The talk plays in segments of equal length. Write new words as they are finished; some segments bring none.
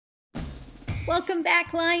Welcome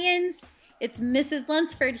back, Lions! It's Mrs.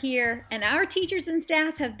 Lunsford here, and our teachers and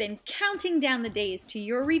staff have been counting down the days to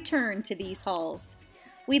your return to these halls.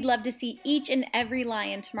 We'd love to see each and every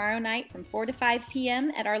Lion tomorrow night from 4 to 5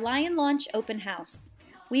 p.m. at our Lion Launch Open House.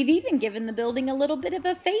 We've even given the building a little bit of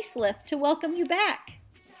a facelift to welcome you back.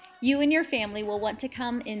 You and your family will want to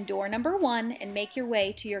come in door number 1 and make your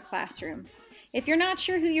way to your classroom. If you're not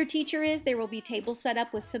sure who your teacher is, there will be tables set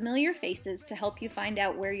up with familiar faces to help you find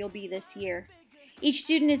out where you'll be this year. Each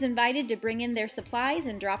student is invited to bring in their supplies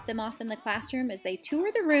and drop them off in the classroom as they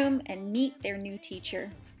tour the room and meet their new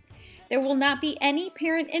teacher. There will not be any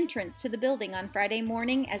parent entrance to the building on Friday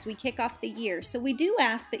morning as we kick off the year, so we do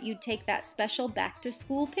ask that you take that special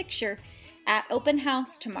back-to-school picture at Open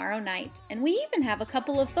House tomorrow night. And we even have a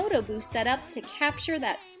couple of photo booths set up to capture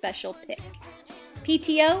that special pic.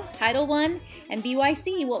 PTO, Title I, and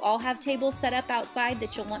BYC will all have tables set up outside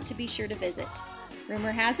that you'll want to be sure to visit.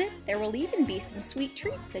 Rumor has it, there will even be some sweet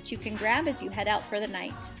treats that you can grab as you head out for the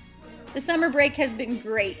night. The summer break has been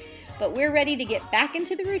great, but we're ready to get back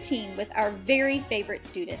into the routine with our very favorite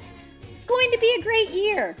students. It's going to be a great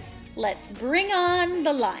year. Let's bring on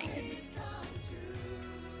the Lions.